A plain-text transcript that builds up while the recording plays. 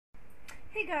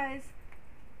Hey guys,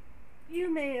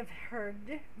 you may have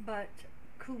heard, but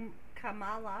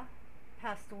Kamala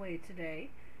passed away today,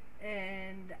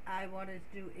 and I wanted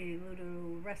to do a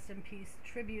little rest in peace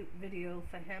tribute video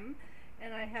for him.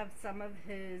 And I have some of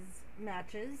his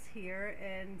matches here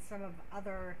and some of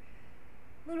other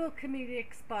little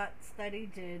comedic spots that he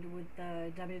did with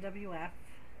the WWF.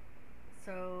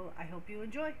 So I hope you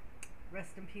enjoy.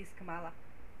 Rest in peace, Kamala.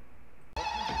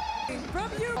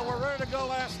 From you. We're ready to go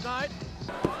last night.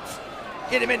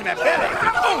 Hit him in the belly.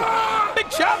 Oh, big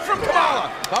shot from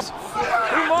Kamala.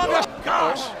 Humongous.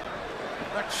 Gosh.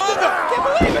 Can't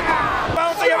believe it. I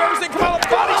don't think I've ever seen Kamala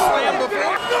body slam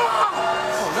before.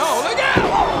 Oh no, look out.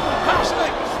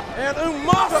 Cosmic. And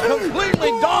Umaga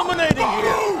completely dominating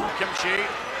here. Kimchi.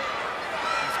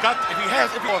 If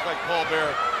he looks like Paul Bear.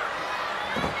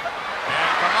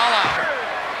 And Kamala.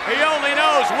 He only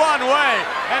knows one way,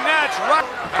 and that's right.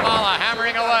 Kamala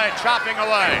hammering away, chopping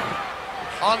away.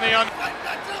 Kamala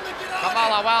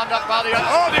wound up by the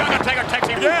Oh, the Undertaker takes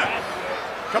him down.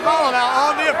 Kamala now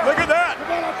on the look at that.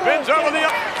 Bends over the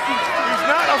He's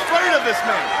not afraid of this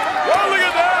man. Oh, look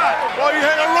at that. Well, he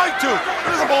had a right to.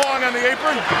 He doesn't belong on the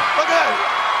apron. Look at that.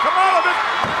 Kamala,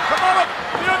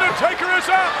 the Undertaker is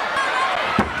up.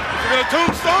 You're going to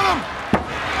tombstone him?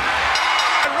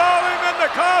 And roll him in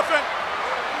the coffin.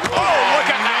 Oh, look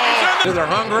at that. They're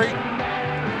hungry.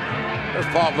 There's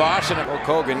Paul Bosch and Hulk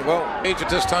Hogan. Well, age at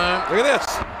this time. Look at this.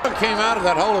 Came out of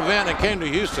that whole event and came to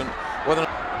Houston with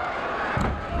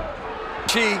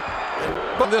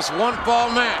this one fall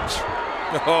match.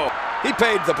 Oh, he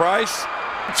paid the price.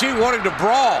 She wanted to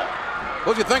brawl.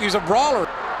 What do you think? He's a brawler.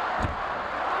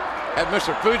 Had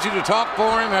Mr. Fuji to talk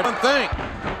for him. Had one thing.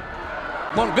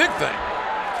 One big thing.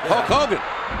 Hulk Hogan.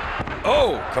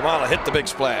 Oh, Kamala hit the big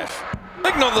splash.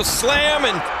 Signal the slam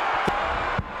and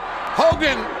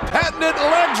Hogan patented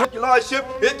legs. Your Lordship,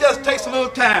 it just takes a little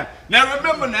time. Now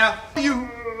remember now, you.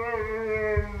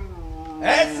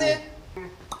 That's it.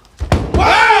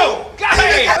 Wow!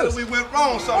 God, we went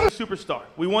wrong, son. Superstar.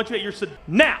 We want you at your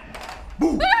now.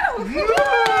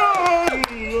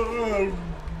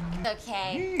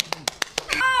 Okay.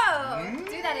 Oh,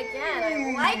 do that again.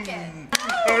 I like it.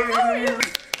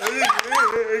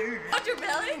 Hold your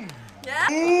belly? Yeah?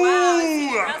 Wow, I see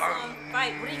you wrestle and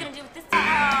fight. What are you going to do with this? Oh,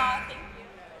 thank you.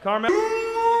 Carmel.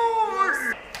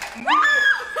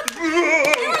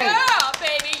 Yeah,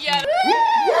 baby, yeah.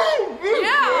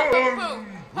 Yeah, boom, boom.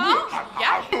 Huh?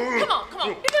 Yeah. Come on.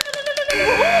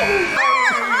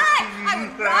 Hi. I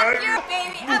would rock your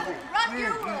baby. I would rock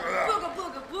your world. Booga,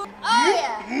 booga, booga. Oh,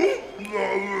 yeah.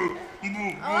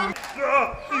 Oh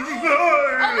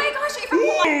my gosh, you're from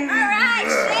Hawaii. All right,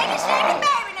 shake it,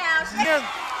 baby now. Shake it.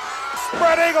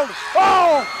 Spread eagle.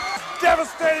 Oh!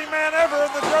 Devastating man ever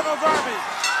in the General's Army.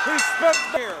 He's spent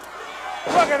here.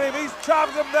 Look at him. He's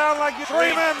chopped him down like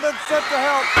 3 men been sent to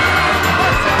help.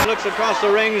 Looks across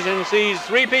the rings and sees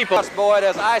 3 people. This boy,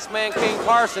 that's Iceman King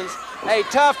Parsons. A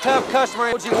tough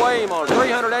customer. What'd you weigh him on?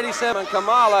 387.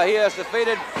 Kamala, he has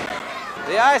defeated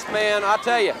the Iceman, I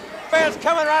tell you. Man's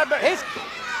coming right back. His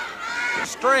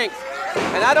strength.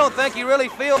 And I don't think he really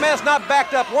feels. Man's not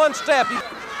backed up one step.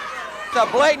 It's a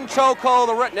blatant chokehold.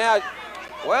 Now,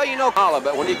 well, you know Kamala,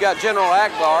 but when you've got General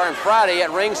Akbar and Friday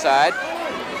at ringside.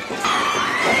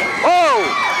 Oh!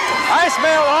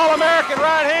 Iceman All-American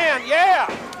right hand, yeah!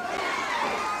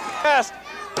 Yes.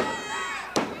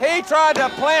 He tried to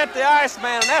plant the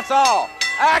Iceman, and that's all.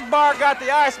 Akbar got the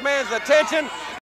Iceman's attention.